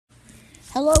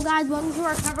Hello guys, welcome to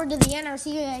our cover to the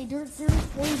NRCA Dirt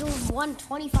Series Angels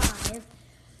 125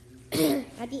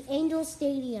 at the Angels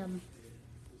Stadium.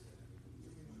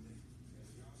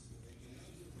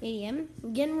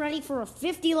 Getting ready for a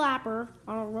 50-lapper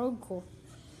on a road course.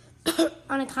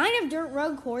 On a kind of dirt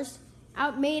road course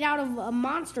made out of a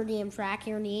monster dam track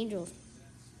here in the Angels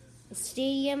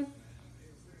Stadium.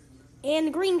 And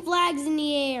the green flag's in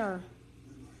the air.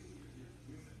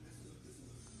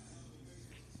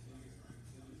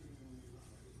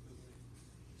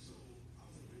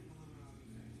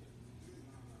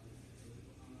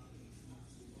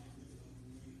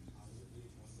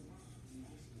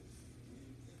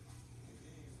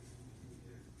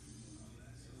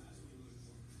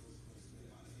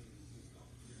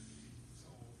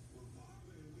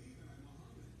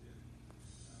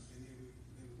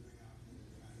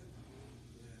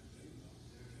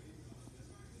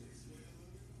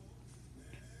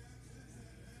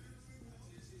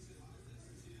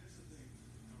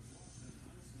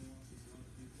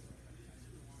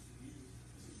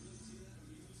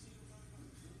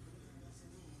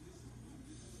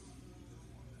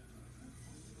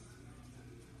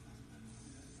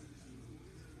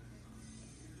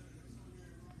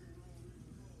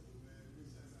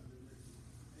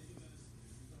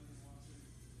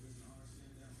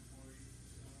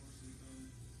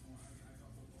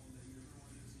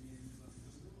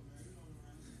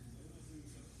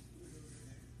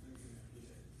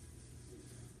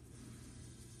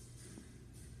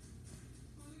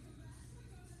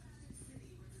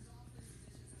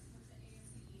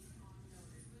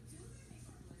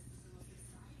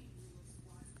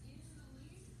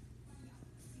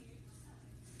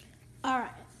 All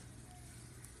right.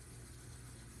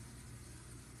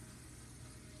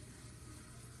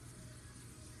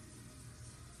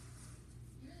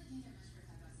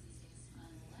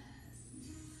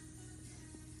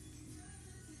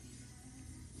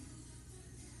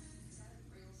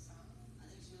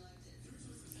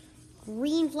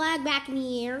 Green flag back in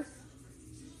the air.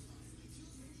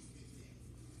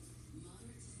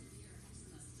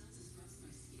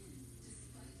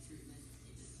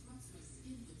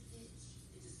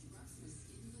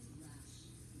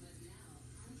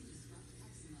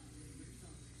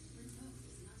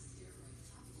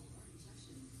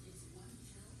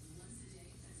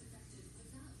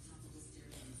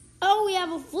 Oh, we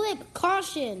have a flip.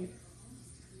 Caution.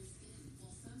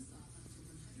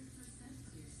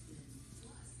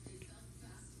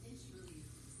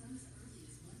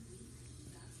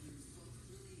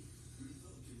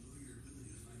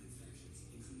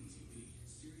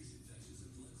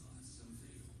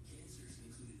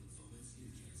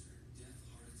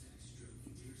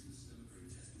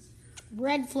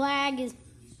 Red flag is...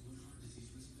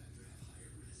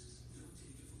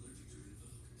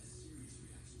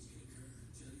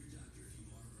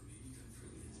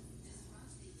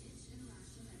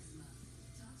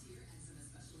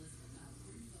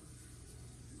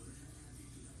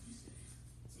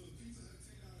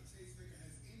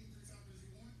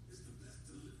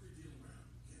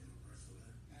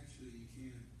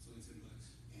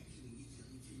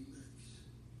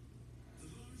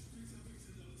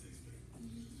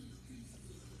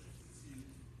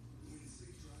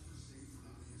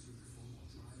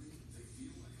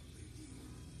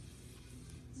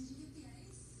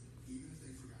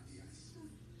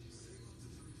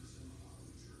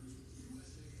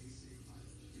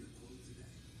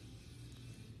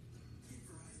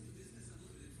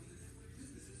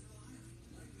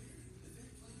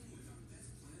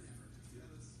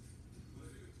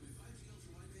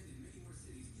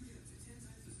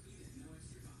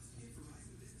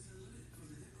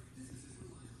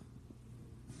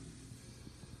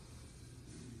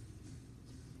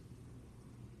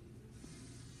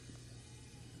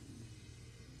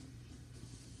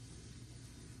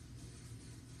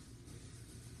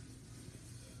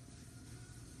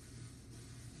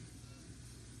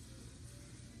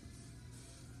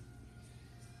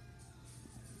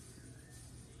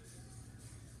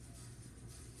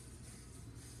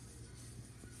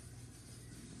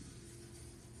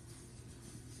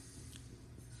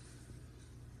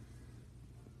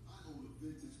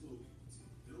 Vintage clothing.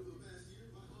 And over the past year,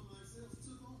 my online sales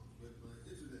took off, but my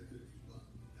internet couldn't keep up.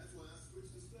 That's why I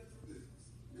switched to Spectrum Business.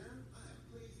 Now, I have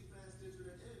crazy fast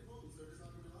internet and phone service I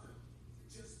can rely on.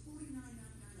 Just $49.99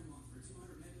 a month for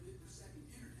 200 megabit per second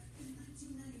internet and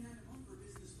 $19.99 a month for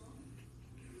business phone.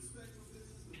 With Spectrum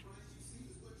Business, the price you see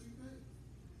is what you pay.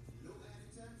 No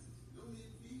added taxes, no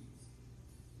hidden fees.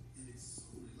 And it's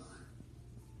so reliable.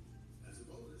 As a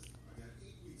bonus, I got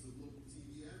 8 weeks of local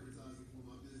TV advertising for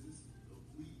my business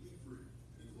completely free.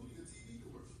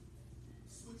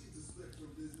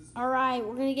 All right,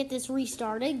 we're gonna get this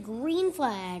restarted. Green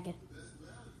flag. Best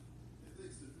value. And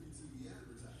thanks to free TV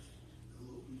advertising.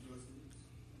 Hello, new customers.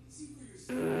 See for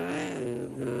yourself.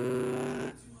 200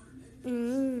 megabits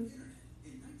Mm. internet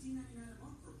and $19.99 a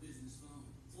month for a business phone.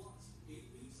 Plus,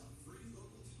 8 weeks of free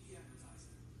local TV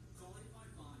advertising. Call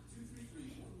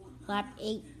 855-233-1199 Lap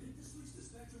 8. and make the switch to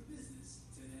Spectrum Business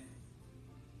today.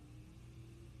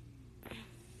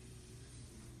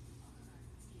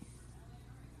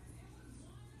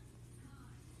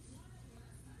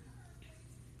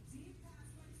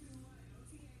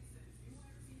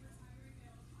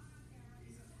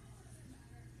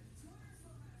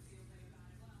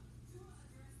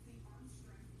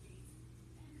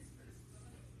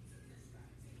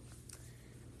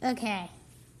 Okay.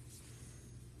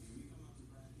 We come out to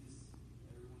practice,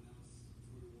 everyone else,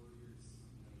 Twitter warriors,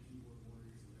 keyboard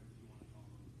warriors, whatever you want to call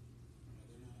them,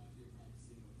 they're not out here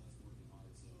practicing with us working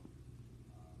hard. So I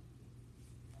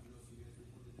don't know if you guys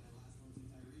recorded that last one to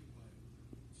Tyreek, but I don't know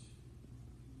about you, but that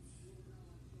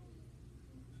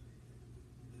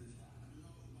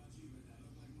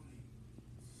looked like money.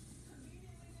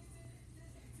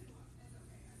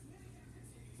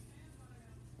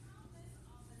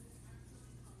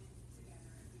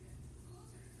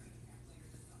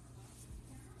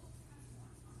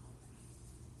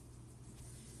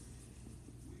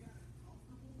 We got a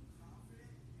comfortable, confident,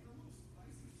 and a little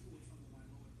spicy choice on the line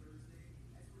low on Thursday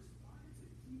as we responded to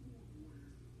keyboard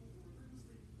warriors who were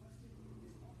relentlessly questioning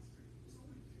his artistry. It's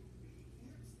only 2 mini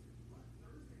camps, but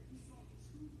Thursday we saw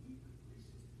 2 deep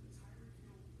completions to Tyreek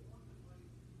Hill on the money.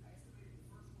 I estimated the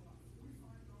first one about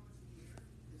 45 yards in the air.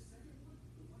 The second one,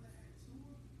 the one that had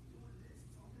Tua doing this,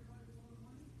 talking about it was on the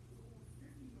money, was over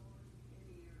 50 yards in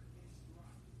the air in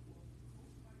stride. Well,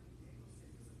 Coach Mike McDaniel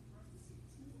said he was impressed to see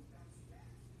Tua bounce back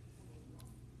from a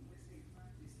rough Wednesday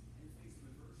practice and face some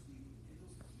adversity. And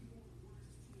those keyboard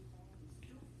warriors, as Tua called them, will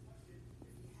still question if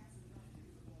he has enough to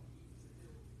get the ball deep to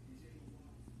Hill and Jalen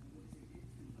Waddle and what they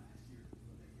didn't do last year.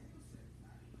 But McDaniel said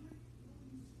practically he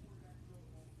only uses quarterback to throw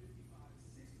the ball 55 to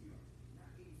 60 yards,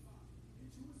 not 85. And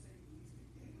Tua said he believes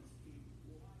McDaniel's team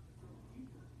will allow him to throw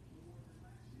deeper more than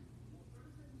last year. Well,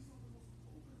 Thursday we saw the most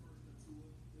open version of Tua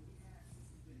that we had since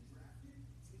he's been drafted.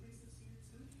 Teammates have seen it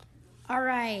too. And those All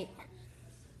right.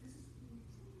 this is who he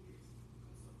truly is.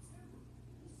 Come September,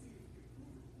 we'll see if he can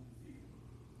prove it on the field.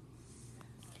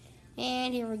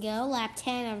 And here we go. Lap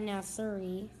 10 of now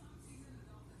 30.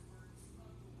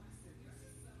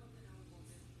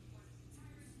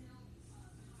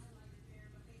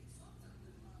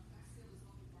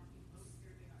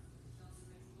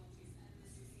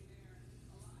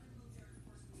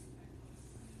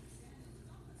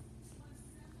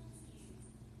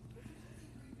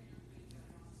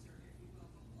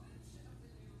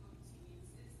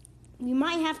 We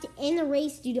might have to end the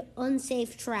race due to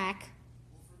unsafe track.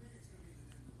 Well, for me, it's going to be the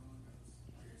Denver Broncos.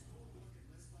 Like, it's cool to look at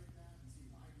lists like that and see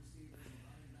wide receivers and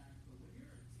running backs, but when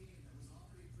you're a team that was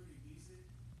already pretty decent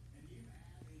and you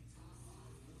add a top 5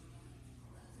 quarterback,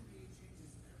 that to me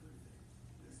changes everything.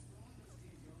 This Broncos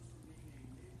team goes from being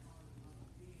a mid-card level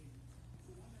team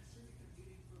to one that should be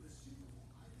competing for the Super Bowl.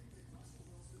 I think that Russell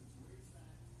Wilson brings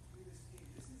that to this team.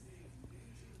 This is a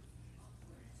major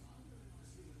upgrade, so I really want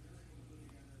to see what they're able to put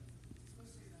together,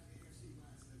 especially in that AFC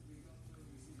West as we go through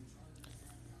and we see the Chargers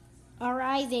have guys on All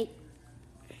right. They,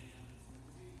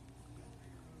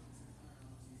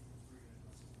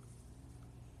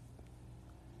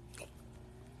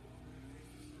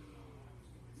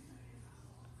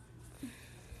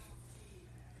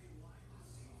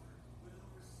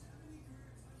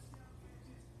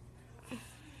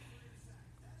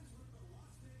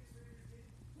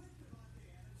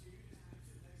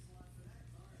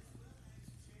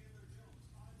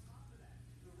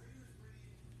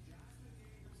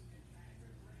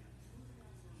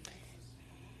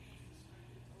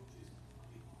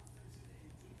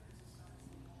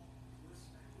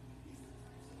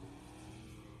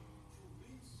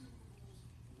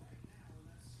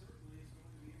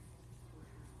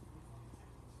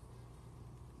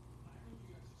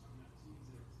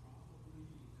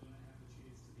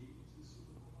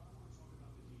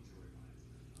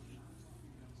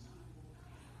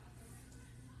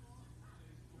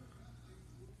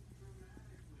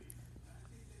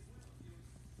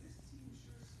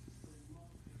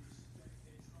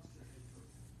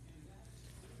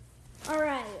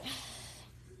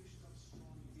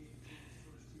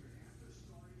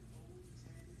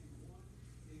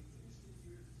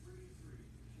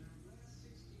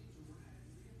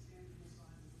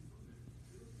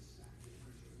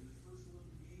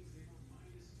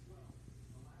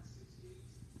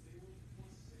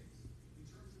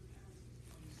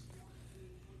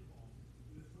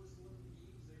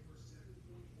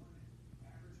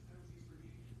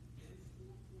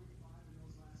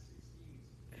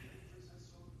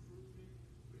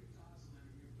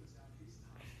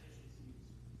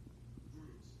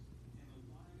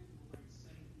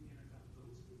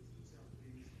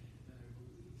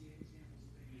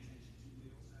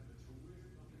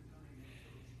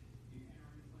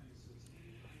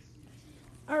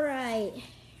 right.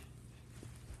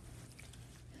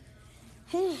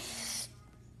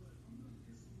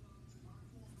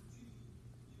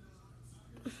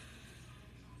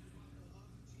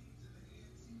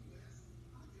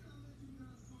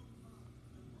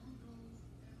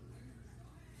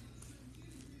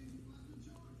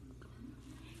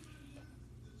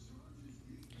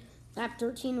 Lap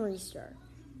 13 restart.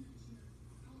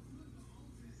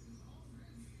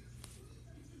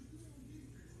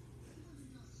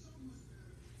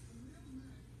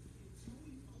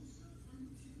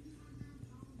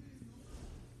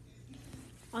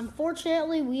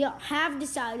 Unfortunately, we have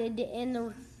decided to end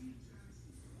the...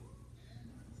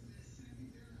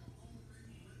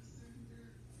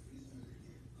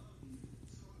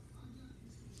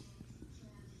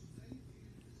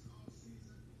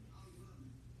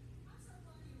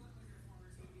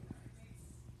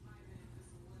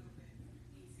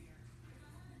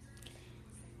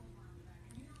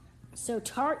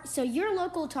 So your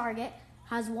local Target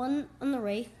has won on the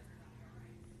race.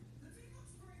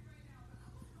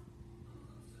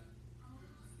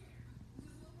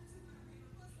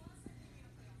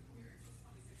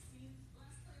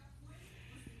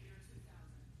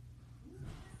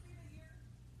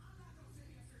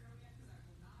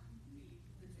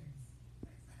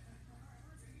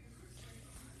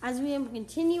 As we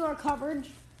continue our coverage,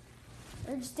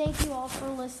 I just thank you all for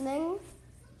listening.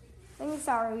 I'm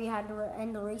sorry we had to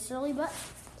end the race early, but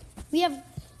we have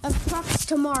trucks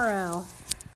tomorrow.